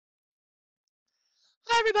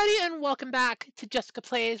everybody, and welcome back to Jessica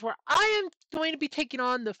Plays, where I am going to be taking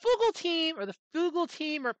on the Fugle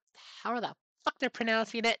team, or however the fuck they're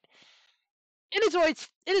pronouncing it, in a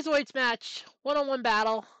Zoids match, one-on-one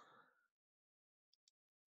battle.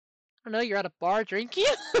 I don't know, you're at a bar drinking?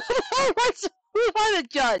 Who am I the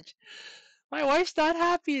judge? My wife's not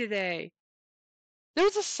happy today.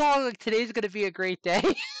 There's a song like today's gonna be a great day.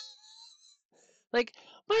 Like,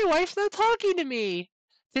 my wife's not talking to me.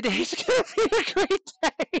 Today's gonna be a great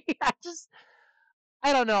day.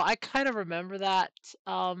 I don't know. I kind of remember that.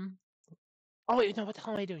 Oh wait, no, what the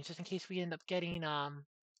hell am I doing? Just in case we end up getting what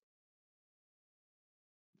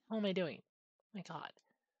am I doing? Oh my god.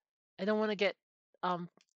 I don't want to get um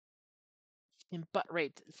in butt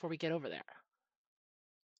raped before we get over there.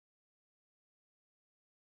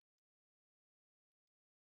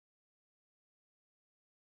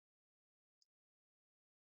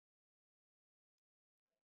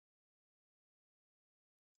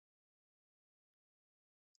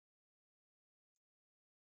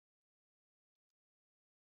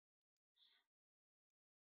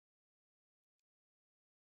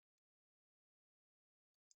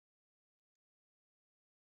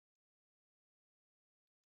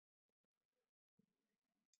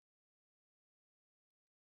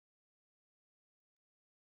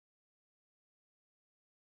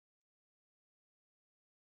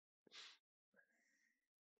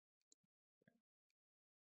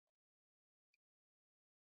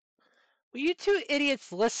 Will you two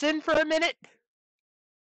idiots listen for a minute?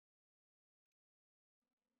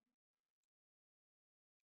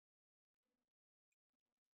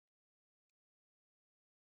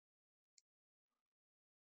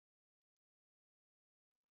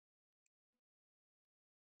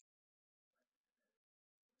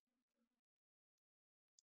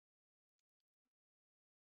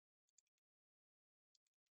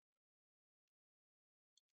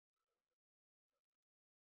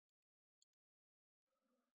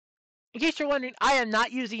 In case you're wondering, I am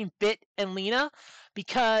not using Bit and Lena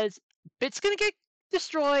because Bit's gonna get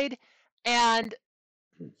destroyed, and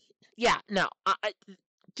yeah, no,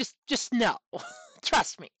 just no.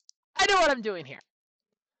 Trust me, I know what I'm doing here.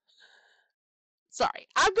 Sorry,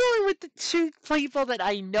 I'm going with the two people that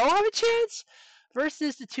I know have a chance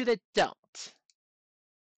versus the two that don't.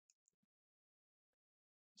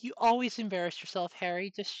 You always embarrass yourself,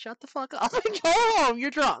 Harry. Just shut the fuck up and go home.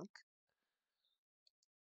 You're drunk.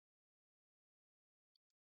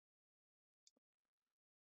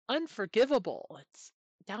 Unforgivable. It's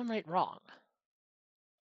downright wrong.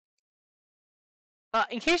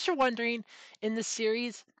 In case you're wondering, in the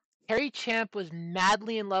series, Harry Champ was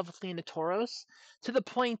madly in love with Lena Toros to the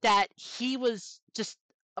point that he was just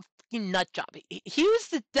a fucking nut job. He was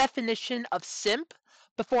the definition of simp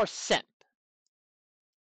before simp.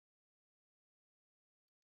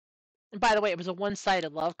 And by the way, it was a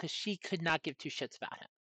one-sided love because she could not give two shits about him.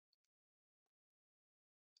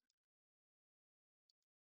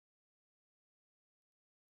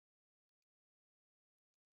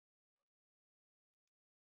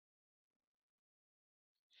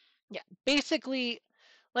 Yeah, basically,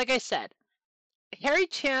 like I said, Harry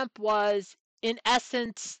Champ was, in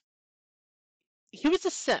essence, he was a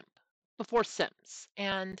simp before Sims,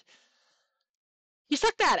 and he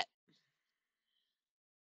sucked at it.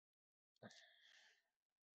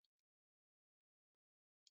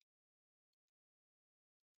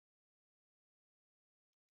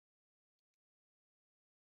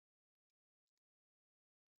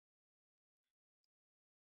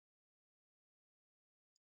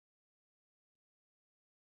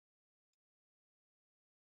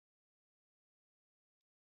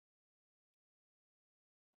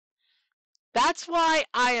 That's why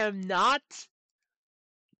I am not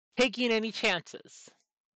taking any chances.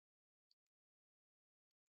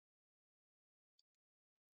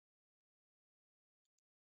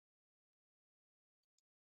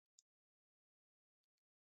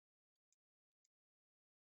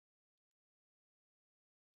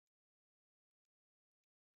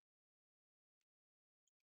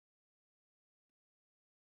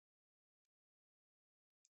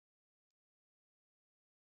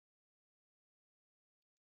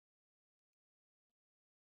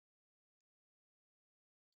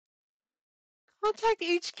 Contact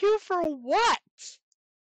HQ for what?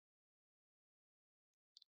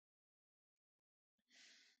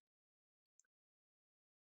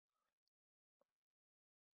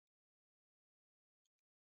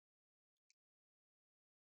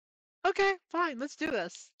 Okay, fine, let's do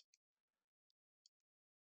this.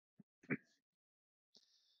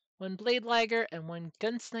 One Blade Liger and one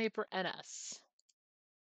Gun Sniper NS.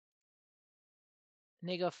 And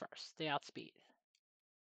they go first. They outspeed.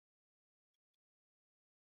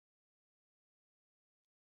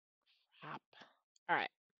 Alright.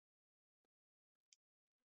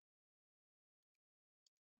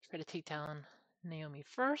 Try to take down Naomi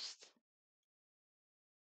first.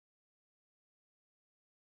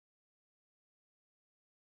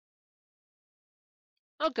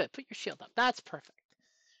 Oh, good. Put your shield up. That's perfect.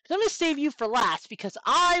 I'm going to save you for last because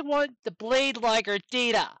I want the Blade Liger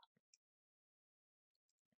data.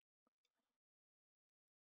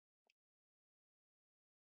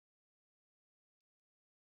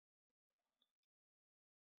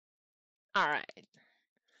 Alright.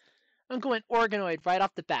 I'm going Organoid right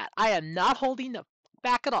off the bat. I am not holding the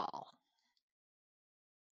back at all.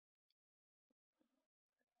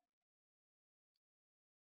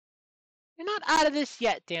 You're not out of this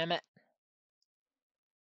yet, damn it.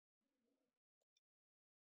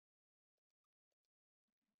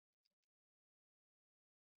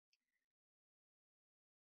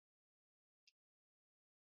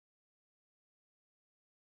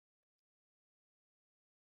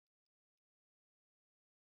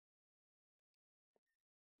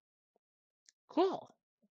 Cool.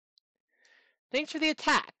 Thanks for the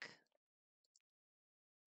attack.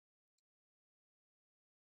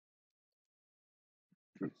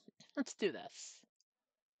 Let's do this.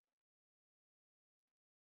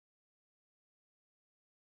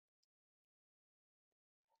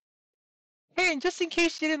 Hey, and just in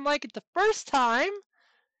case you didn't like it the first time,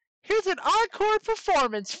 here's an encore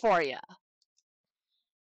performance for you.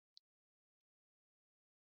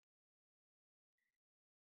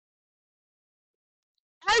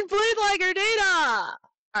 And Blade Liger data!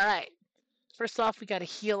 Alright. First off, we gotta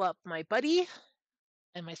heal up my buddy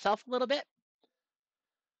and myself a little bit.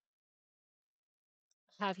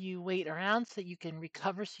 Have you wait around so you can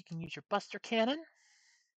recover so you can use your Buster Cannon.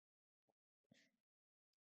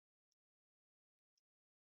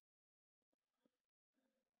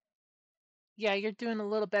 Yeah, you're doing a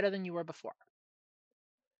little better than you were before.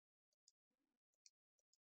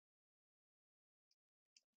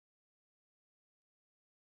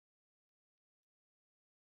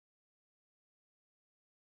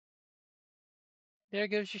 There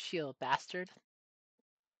goes your shield, bastard.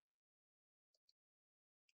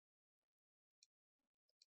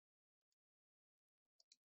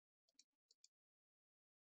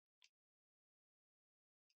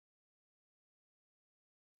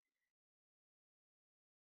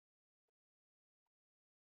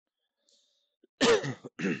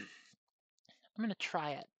 I'm gonna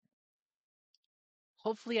try it.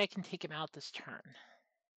 Hopefully I can take him out this turn.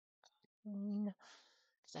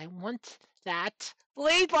 Because I want that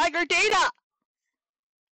Blade Liger data!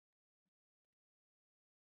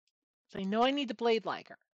 So I know I need the Blade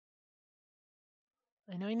Liger.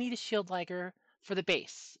 I know I need a Shield Liger for the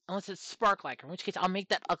base. Unless it's Spark Liger, in which case I'll make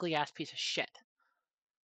that ugly ass piece of shit.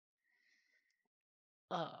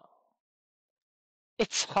 Oh.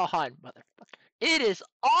 It's on, motherfucker. It is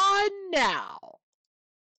on now!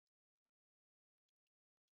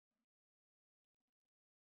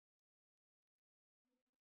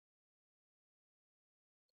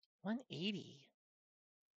 180.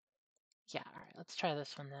 Yeah, alright, let's try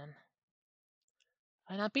this one then.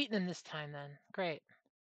 I'm not beating him this time then. Great.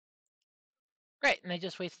 Great, and I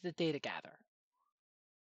just wasted the data gather.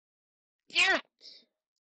 Damn it!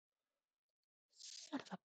 Son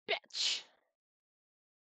of a bitch!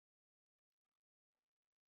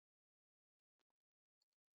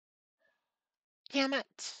 Damn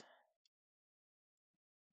it!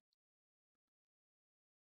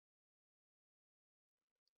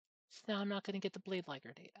 So now I'm not gonna get the Blade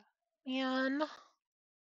Liger data. Man.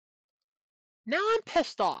 Now I'm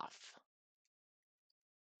pissed off.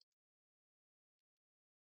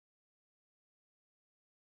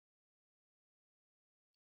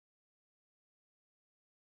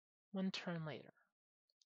 One turn later.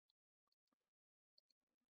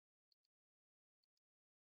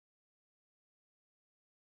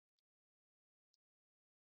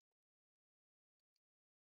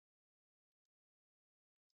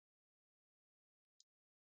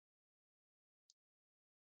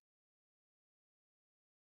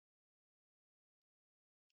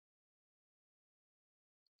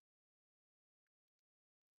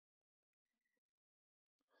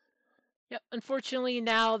 Yep, unfortunately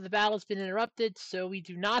now the battle's been interrupted, so we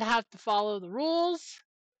do not have to follow the rules.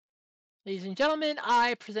 Ladies and gentlemen,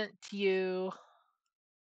 I present to you...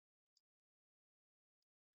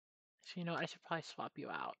 Actually, you know what? I should probably swap you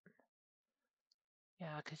out.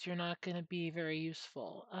 Yeah, because you're not going to be very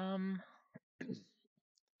useful.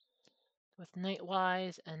 With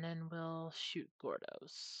Nightwise, and then we'll shoot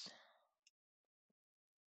Gordos.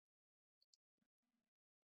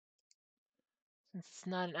 Since it's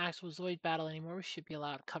not an actual Zoid battle anymore, we should be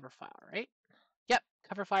allowed to cover fire, right? Yep.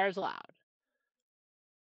 Cover fire is allowed.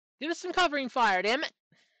 Give us some covering fire, damn it.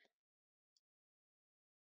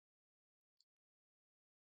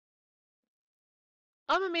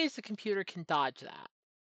 I'm amazed the computer can dodge that.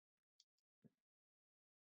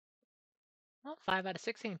 Well, 5 out of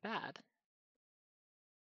 6 ain't bad.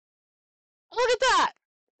 Look at that!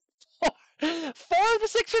 4 of the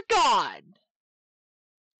 6 are gone.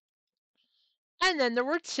 And then there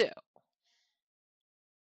were 2.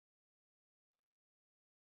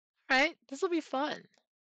 Right? This will be fun.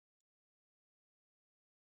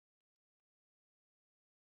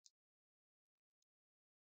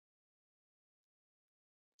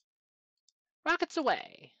 Rockets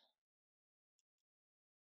away.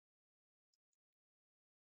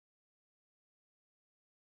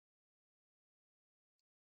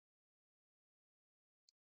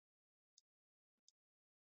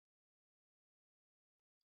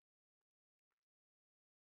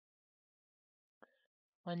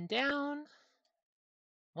 One down.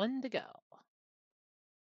 1 to go.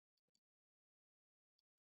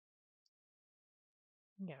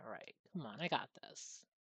 Yeah, right. Come on, I got this.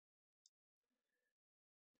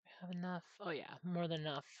 Have enough? Oh yeah, more than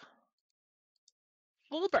enough.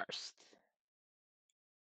 Full burst.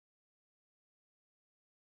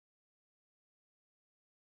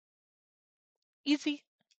 Easy.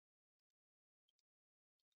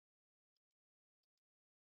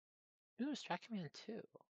 Ooh, it's Track Command 2.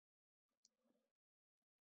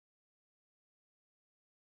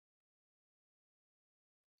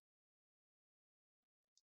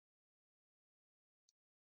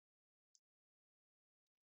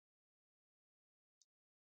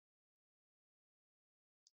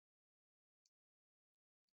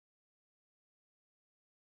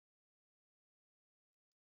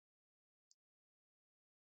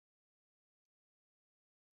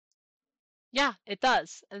 Yeah, it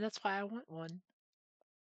does. And that's why I want one.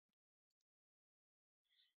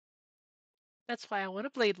 That's why I want a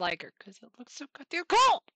Blade Liger, because it looks so goddamn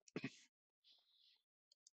cool!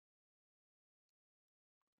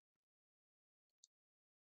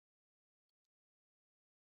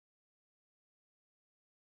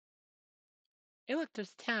 Hey look,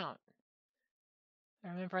 there's a town. I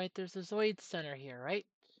remember right, there's a Zoids center here, right?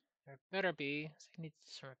 There better be. So I need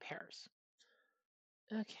some repairs.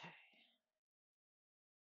 Okay.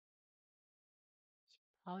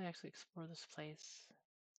 Probably actually explore this place.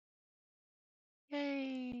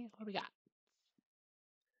 Yay! What do we got?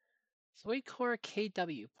 Zoid Core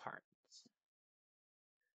KW parts.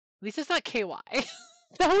 At least it's not KY.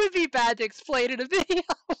 That would be bad to explain in a video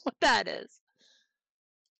what that is.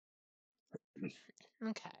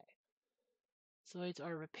 Okay. Zoids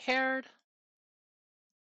are repaired.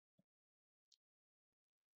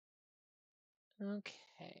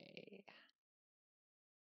 Okay.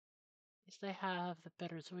 At least I have the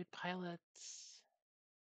better Zoid pilots.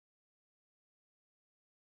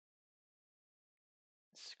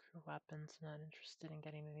 Screw weapons, not interested in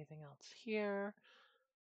getting anything else here.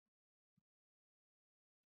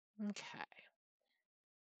 Okay.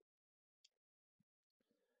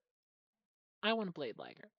 I want a Blade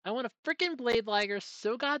Liger. I want a freaking Blade Liger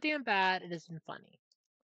so goddamn bad it isn't funny.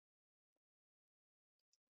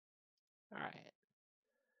 Alright.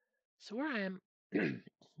 So where I am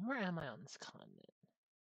where am I on this continent?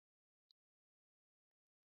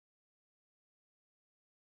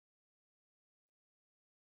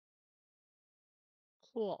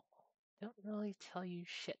 Cool. Don't really tell you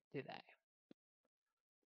shit, do they?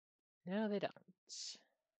 No, they don't.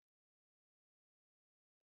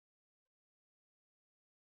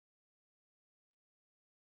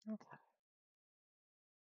 Okay.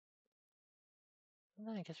 Well,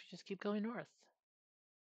 then I guess we just keep going north.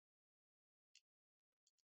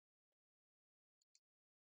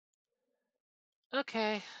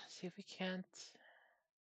 Okay, see if we can't.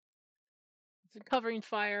 It's covering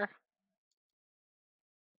fire.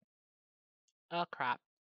 Oh crap.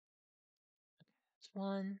 It's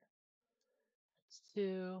 1, it's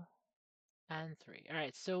 2, and 3.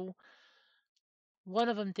 Alright, so one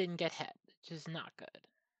of them didn't get hit, which is not good.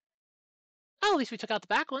 Oh, at least we took out the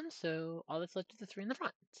back one, so all that's left is the 3 in the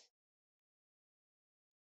front.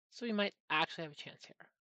 So we might actually have a chance here.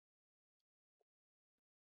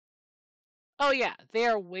 Oh yeah, they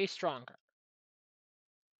are way stronger.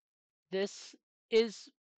 This is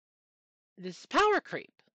power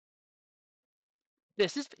creep.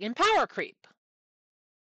 This is in power creep.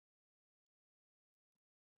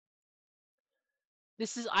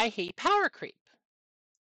 This is I hate power creep.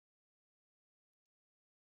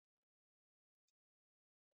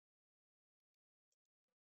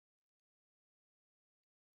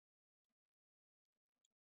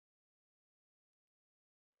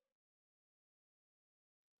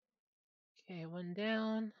 Okay, one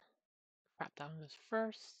down. Crap down goes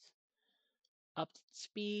first. Up to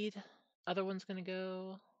speed. Other one's gonna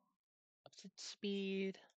go up to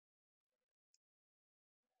speed.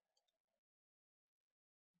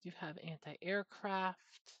 You have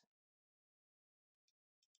anti-aircraft.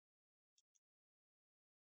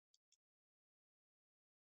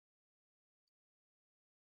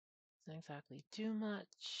 Doesn't exactly do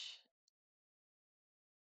much.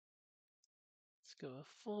 Let's go with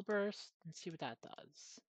full burst and see what that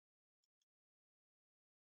does.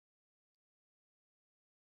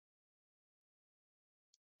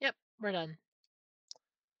 Yep, we're done.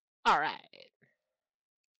 All right.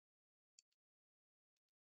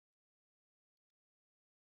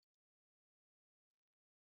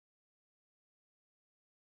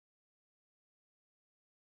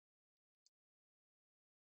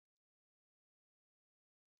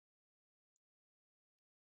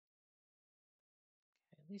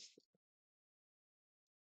 At least.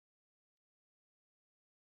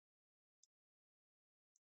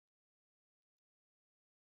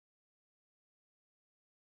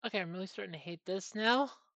 Okay, I'm really starting to hate this now.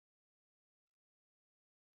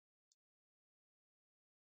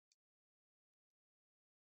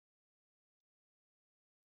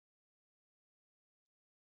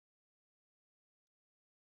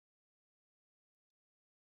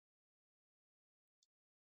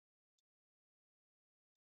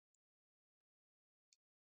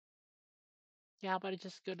 Yeah, but I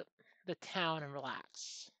just go to the town and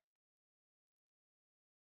relax.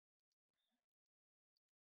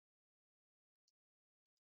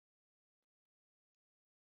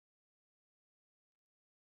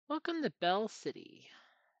 Welcome to Bell City.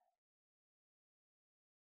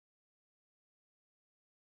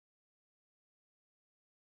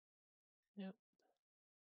 Yep.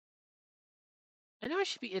 I know I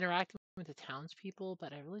should be interacting with the townspeople,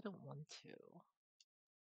 but I really don't want to.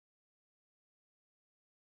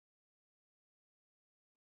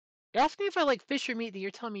 You're asking me if I like fish or meat, and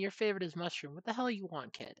you're telling me your favorite is mushroom. What the hell you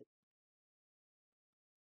want, kid?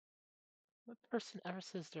 What person ever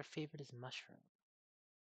says their favorite is mushroom?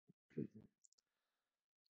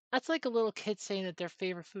 That's like a little kid saying that their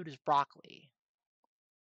favorite food is broccoli.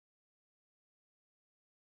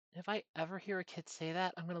 If I ever hear a kid say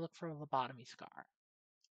that, I'm going to look for a lobotomy scar.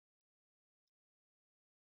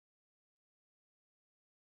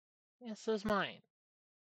 Yeah, so is mine,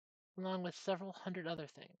 along with several hundred other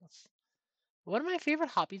things. One of my favorite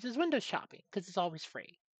hobbies is window shopping, because it's always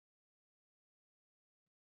free.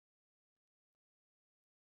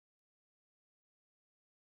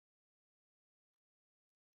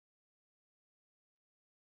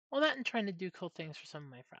 Well, that and trying to do cool things for some of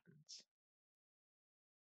my friends.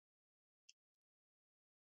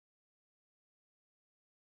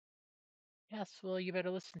 Yes, well, you better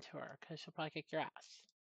listen to her, because she'll probably kick your ass.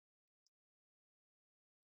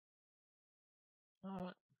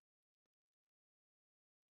 Oh,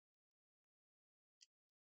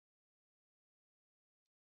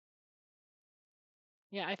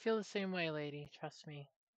 yeah, I feel the same way, lady. Trust me.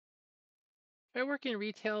 I work in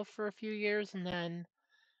retail for a few years and then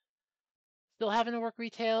still having to work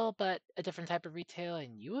retail, but a different type of retail,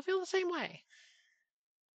 and you will feel the same way.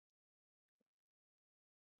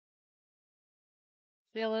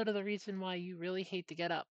 Say hello to the reason why you really hate to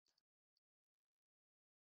get up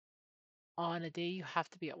on a day you have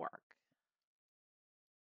to be at work.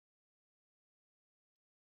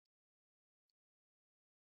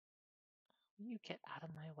 You get out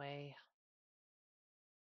of my way.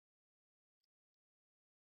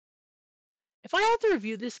 If I had to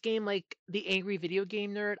review this game like the angry video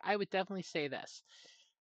game nerd, I would definitely say this.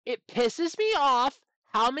 It pisses me off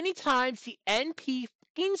how many times the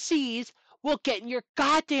NPCs will get in your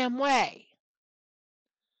goddamn way.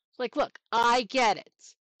 It's like, look, I get it.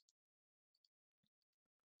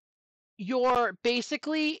 You're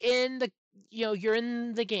basically in the, you're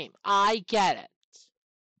in the game. I get it.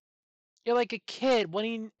 You're like a kid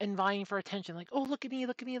wanting and vying for attention. Like, oh, look at me,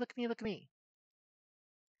 look at me, look at me, look at me.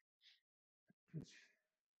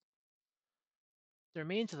 The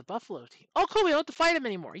remains of the buffalo team. Oh, cool, we don't have to fight him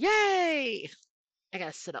anymore. Yay! I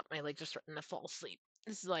gotta sit up. My legs are starting to fall asleep.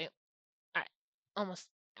 This is like, alright, almost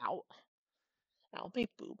out. Ow, my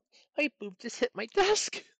boob. My boob just hit my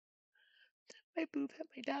desk. My boob hit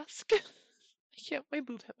my desk. I can't, my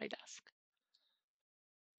boob hit my desk.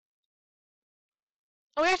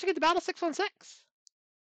 Oh, we actually get the battle 616.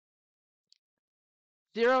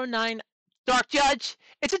 09. Dark Judge!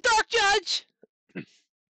 It's a Dark Judge!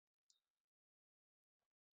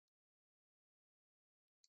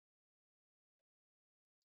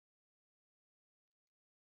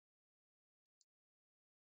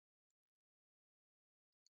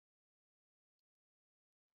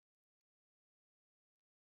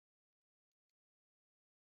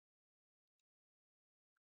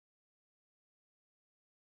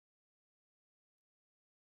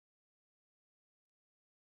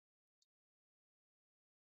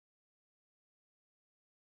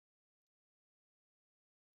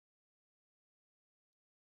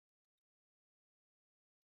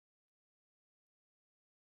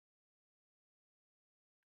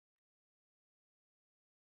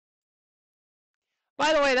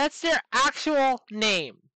 By the way, that's their actual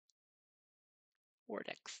name.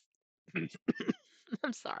 Vortex.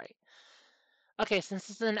 I'm sorry. Okay, since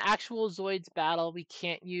this is an actual Zoids battle, we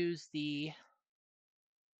can't use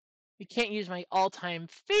my all-time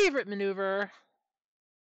favorite maneuver,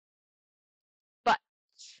 but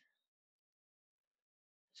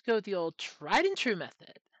let's go with the old tried and true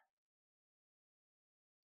method.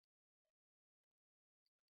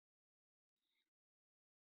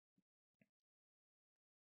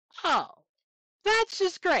 Oh, that's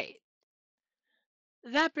just great.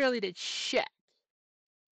 That barely did shit.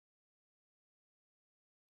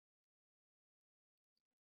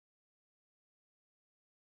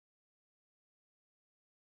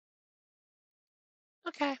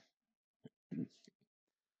 Okay,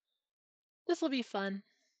 this will be fun.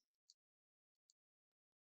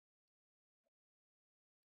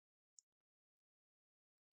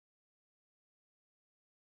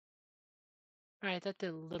 Alright, that did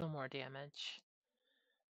a little more damage.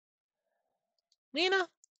 Lena,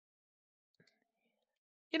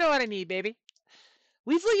 you know what I need, baby.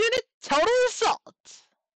 Weasel unit, total assault.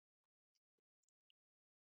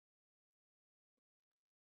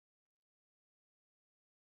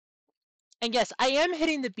 And yes, I am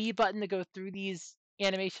hitting the B button to go through these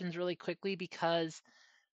animations really quickly because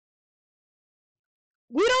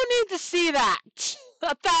we don't need to see that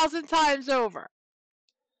 1,000 times over.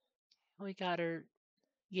 We got her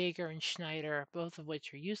Jaeger and Schneider, both of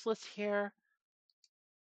which are useless here.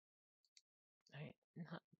 Right,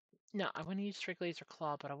 no, I want to use Strike Laser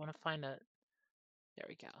Claw, but I want to find a... There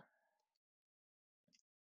we go.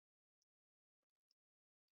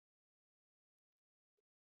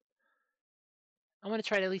 I want to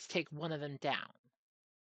try to at least take one of them down.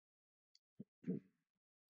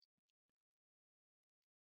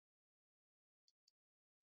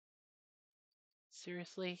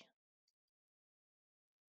 Seriously?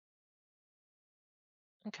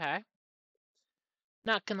 Okay.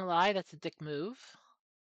 Not gonna lie, that's a dick move.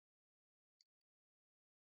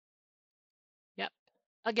 Yep.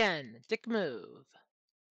 Again, dick move.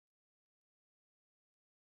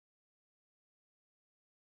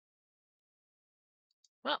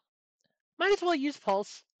 Well, might as well use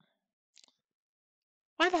Pulse.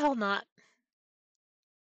 Why the hell not?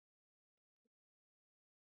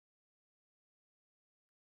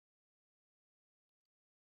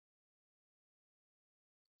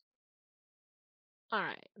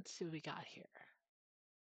 Alright, let's see what we got here.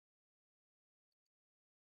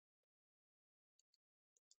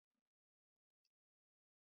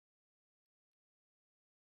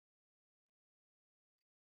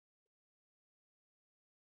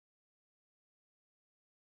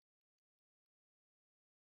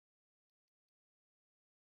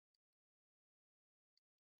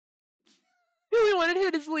 The only one that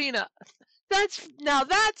hit is Lena. Now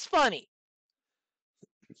that's funny.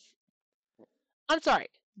 I'm sorry.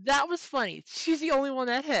 That was funny. She's the only one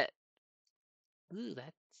that hit. Ooh,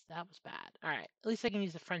 that was bad. Alright, at least I can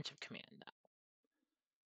use the friendship command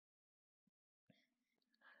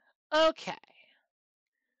now. Okay.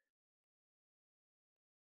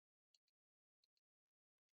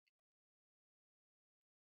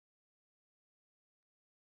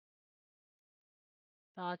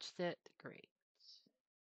 Dodged it. Great.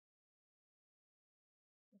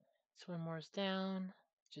 Swimmore's down,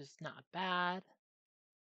 which is not bad.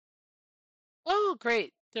 Oh,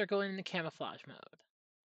 great. They're going into camouflage mode.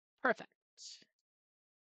 Perfect.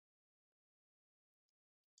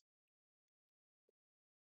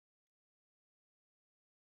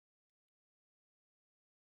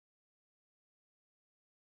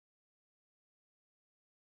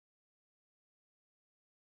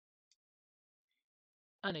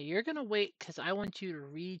 Anna, you're going to wait because I want you to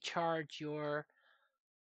recharge your...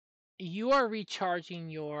 You are recharging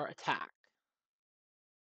your attack.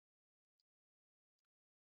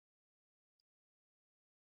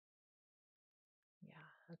 Yeah,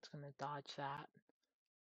 that's going to dodge that.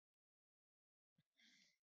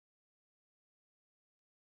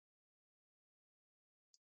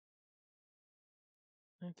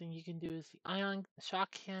 Only thing you can do is the ion shock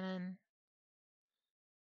cannon.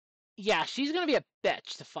 Yeah, she's going to be a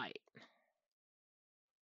bitch to fight.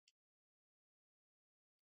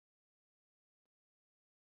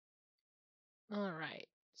 All right.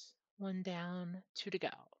 One down, two to go.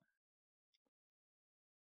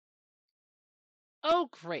 Oh,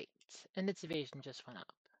 great. And its evasion just went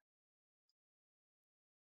up.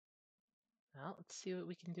 Well, let's see what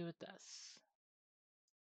we can do with this.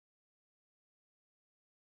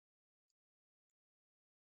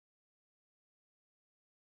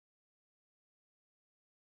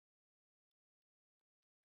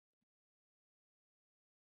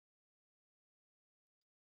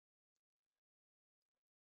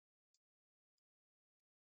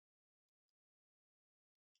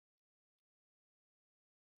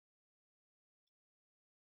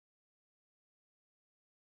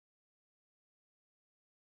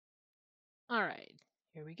 All right,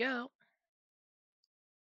 here we go.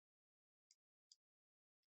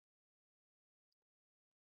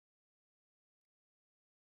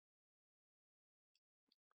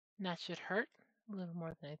 And that should hurt a little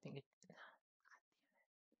more than I think it.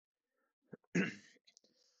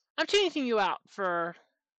 I'm changing you out for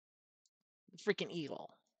freaking eagle.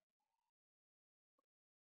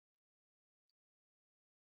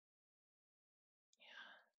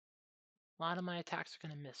 A lot of my attacks are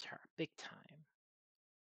going to miss her big time.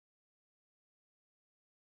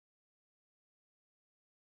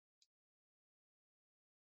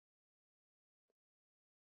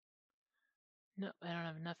 Nope, I don't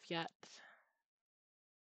have enough yet.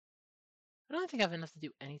 I don't think I have enough to do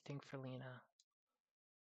anything for Lena.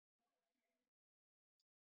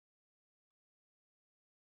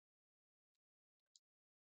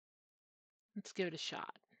 Let's give it a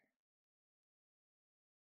shot.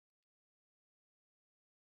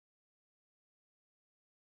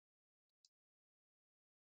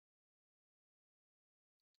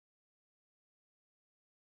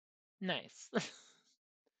 Nice. Let's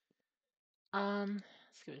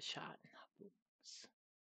give it a shot. Oops.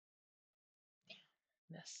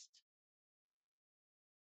 Missed.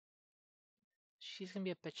 She's gonna be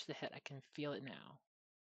a bitch to hit. I can feel it now.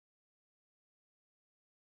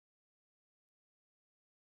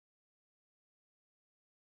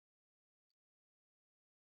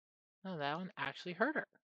 Oh, that one actually hurt her.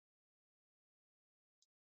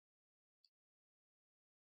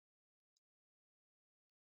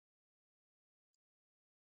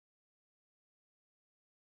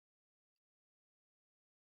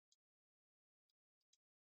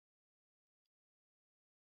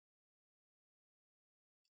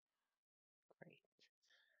 Great.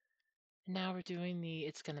 And now we're doing the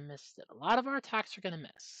it's gonna miss it. A lot of our attacks are gonna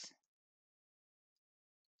miss.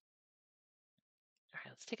 Alright,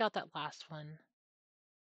 let's take out that last one.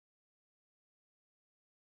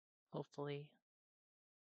 Hopefully.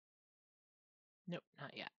 Nope,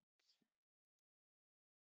 not yet.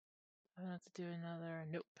 I'm gonna have to do another.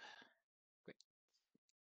 Nope. Great.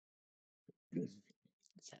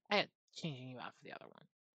 I had changing you out for the other one.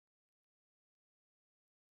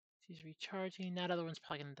 She's recharging. That other one's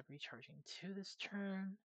probably gonna end up recharging too this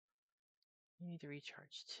turn. You need to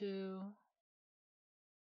recharge too.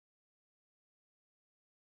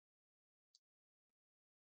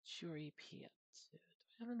 Sure EP at 2. Do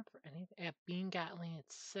I have enough for anything? I have Beam Gatling at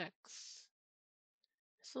 6.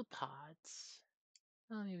 Missile pods.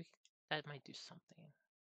 Oh, maybe that might do something.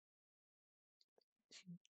 She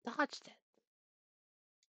dodged it.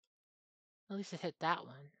 At least it hit that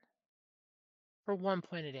one. For 1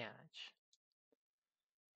 point of damage.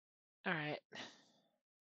 Alright.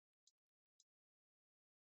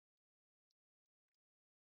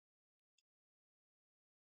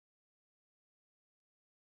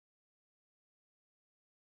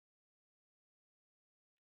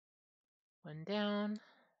 One down.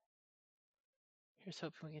 Here's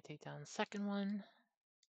hoping we can take down the second one.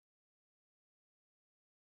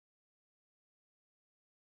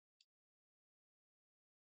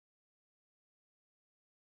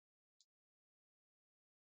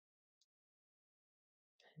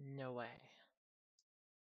 No way.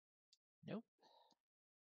 Nope.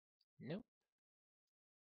 Nope.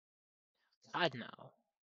 God, no.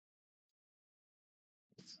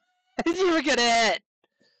 You were gonna hit!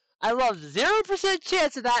 I love 0%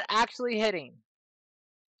 chance of that actually hitting.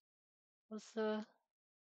 What's the...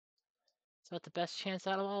 It's about the best chance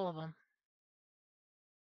out of all of them.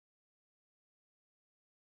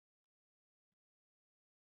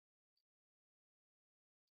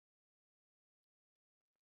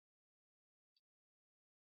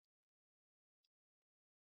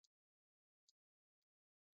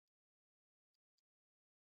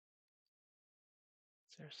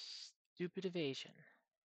 It's their stupid evasion.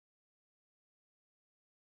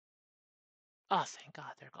 Oh, thank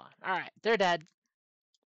God they're gone. Alright, they're dead.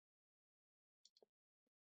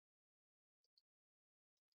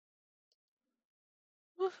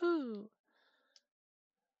 Woohoo!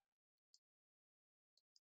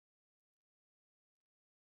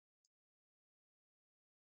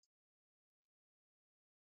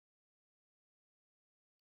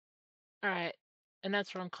 Alright, and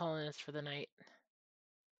that's where I'm calling this for the night.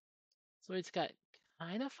 Zoids got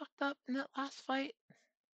kind of fucked up in that last fight.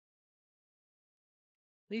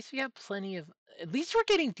 At least we got plenty of... At least we're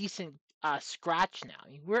getting decent scratch now.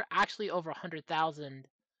 We're actually over 100,000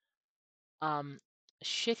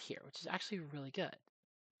 shit here, which is actually really good.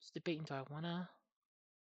 Just debating, do I want to...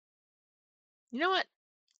 You know what?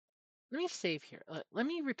 Let me save here. Let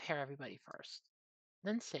me repair everybody first.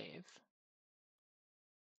 Then save.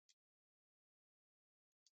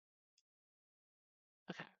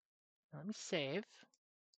 Let me save.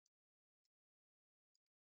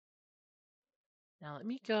 Now let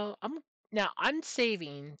me go. I'm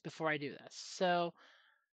saving before I do this. So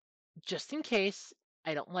just in case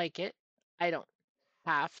I don't like it, I don't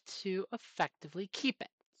have to effectively keep it.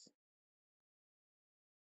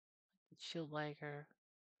 Shield Liger,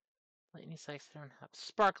 Lightning Strikes, I don't have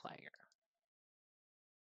Spark Liger.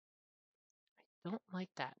 I don't like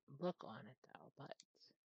that look on it though, but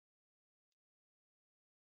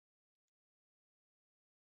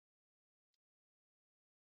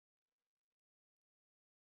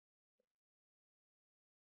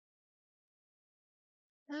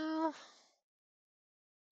no.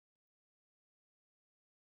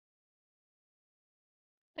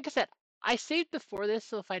 Like I said, I saved before this,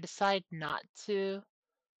 so if I decide not to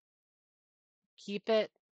keep it,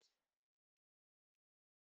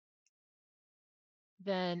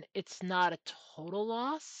 then it's not a total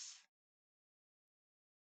loss.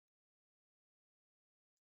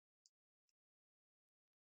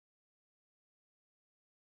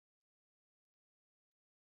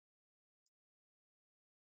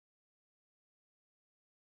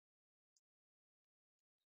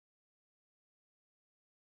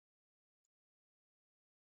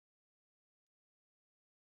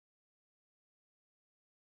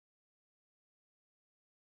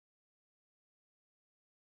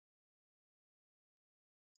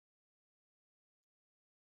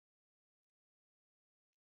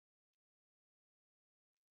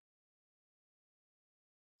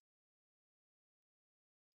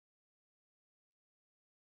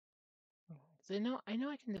 So I know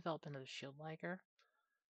I can develop another Shield Liger,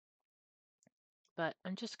 but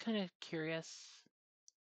I'm just kind of curious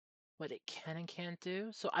what it can and can't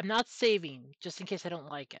do. So I'm not saving just in case I don't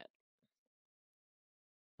like it.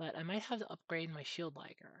 But I might have to upgrade my Shield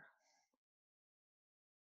Liger.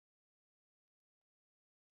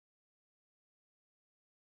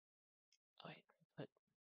 Oh, wait, put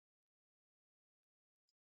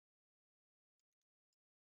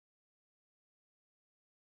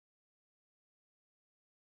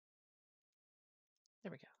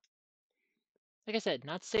there we go. Like I said,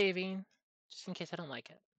 not saving, just in case I don't like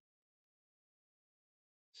it.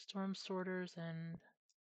 Storm Sorters and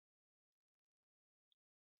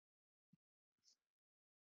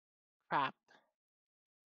crap.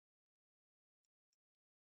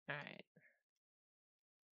 Alright.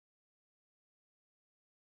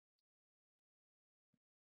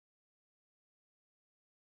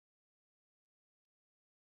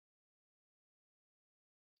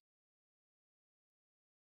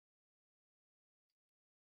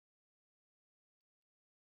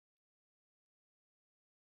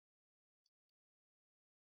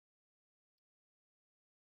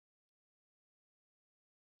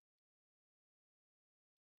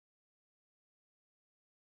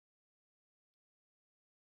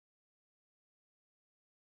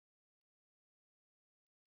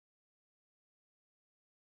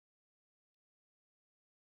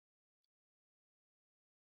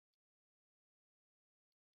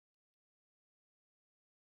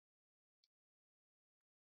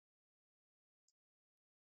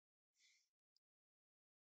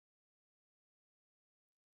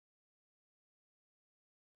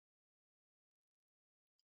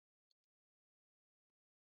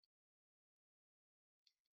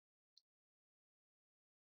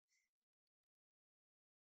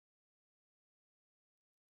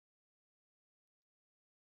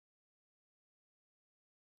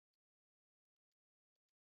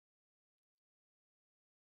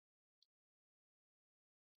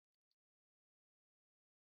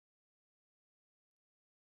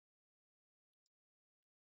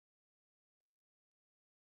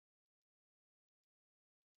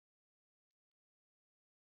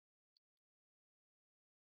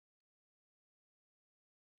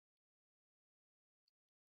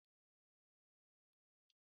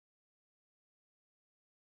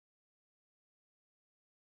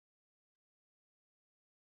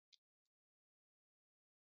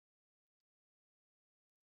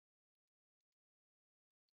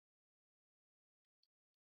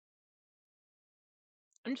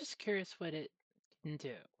 I'm just curious what it can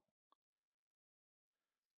do,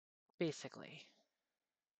 basically.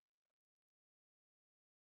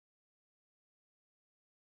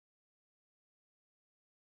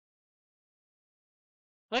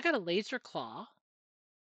 Well, I got a laser claw,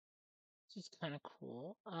 which is kind of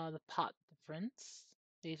cool. The pot difference,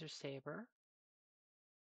 laser saber.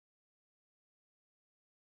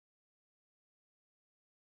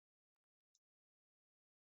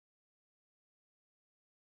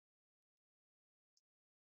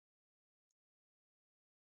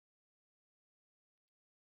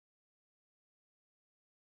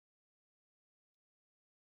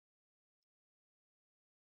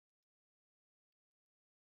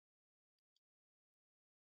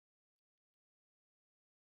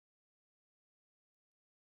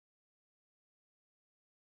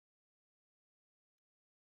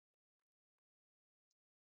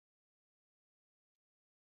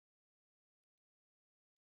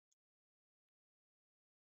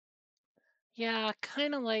 Yeah,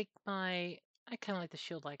 kind of like I kind of like the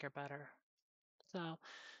shield liker better. So,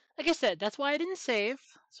 like I said, that's why I didn't save,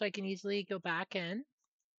 so I can easily go back in.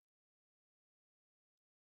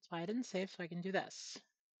 That's why I didn't save, so I can do this.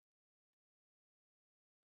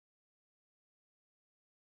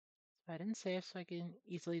 I didn't save, so I can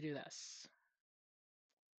easily do this.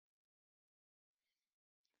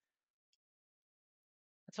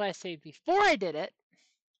 That's why I saved before I did it.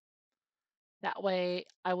 That way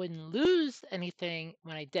I wouldn't lose anything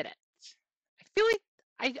when I did it. I feel like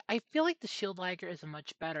I feel like the shield liker is a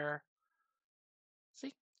much better.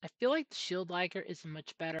 See, I feel like the shield liker is a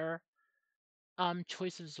much better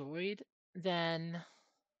choice of Zoid than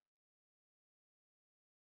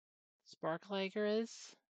Spark liker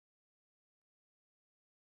is.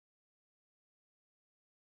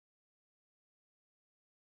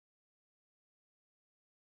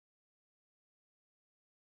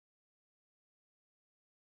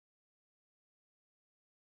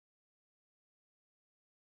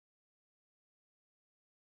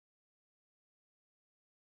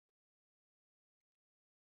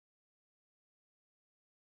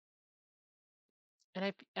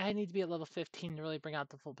 And I need to be at level 15 to really bring out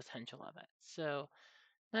the full potential of it. So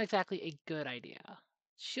not exactly a good idea.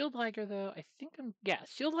 Shield liker though, I think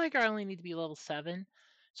Shield liker I only need to be level 7.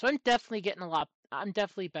 So I'm definitely getting I'm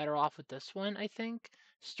definitely better off with this one, I think.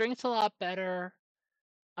 Strength's a lot better.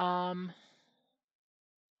 What's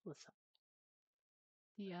up?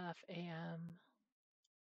 DF, AM.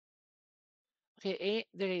 Okay,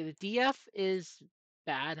 the DF is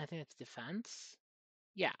bad. I think it's defense.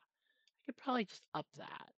 Yeah, I could probably just up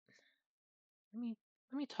that. Let me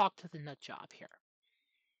let me talk to the nut job here.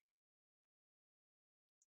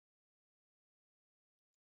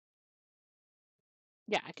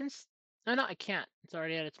 Yeah, I can. Oh no, I can't. It's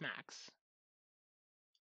already at its max.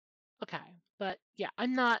 Okay, but yeah,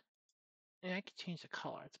 I'm not. And I could change the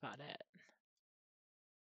color. That's about it.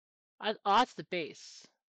 Oh, that's the base.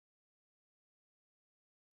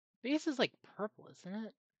 Base is like purple, isn't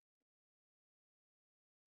it?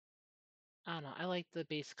 I don't know. I like the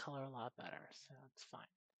base color a lot better, so it's fine.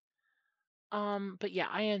 But yeah,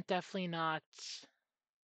 I am definitely not.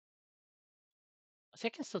 See, I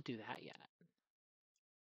can still do that yet.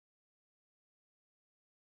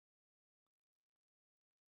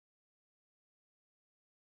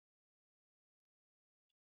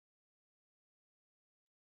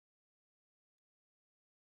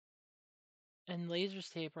 And laser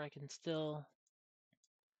saber, I can still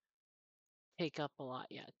take up a lot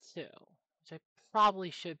yet too, which I probably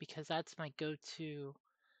should because that's my go-to.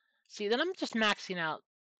 See, then I'm just maxing out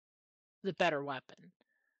the better weapon.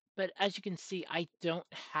 But as you can see, I don't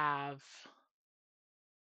have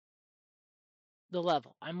the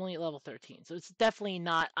level. I'm only at level 13, so it's definitely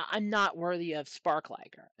not. I'm not worthy of Spark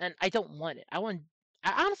Liger, and I don't want it.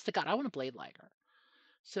 Honest to God, I want a Blade Liger.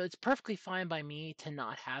 So it's perfectly fine by me to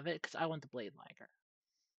not have it because I want the Blade Liger.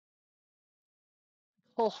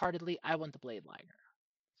 Wholeheartedly, I want the Blade Liger.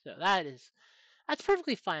 So that's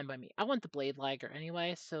perfectly fine by me. I want the Blade Liger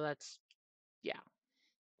anyway, so that's yeah.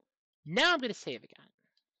 Now I'm gonna save again.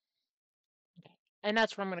 Okay. And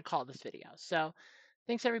that's what I'm gonna call this video. So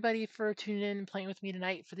thanks everybody for tuning in and playing with me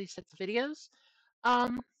tonight for these sets of videos.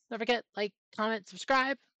 Don't forget, like, comment,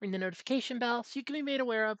 subscribe, ring the notification bell so you can be made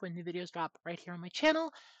aware of when new videos drop right here on my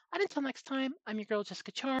channel. And until next time, I'm your girl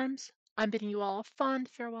Jessica Charms. I'm bidding you all a fond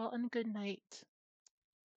farewell and good night.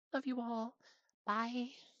 Love you all. Bye.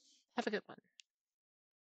 Have a good one.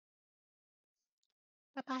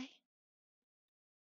 Bye bye.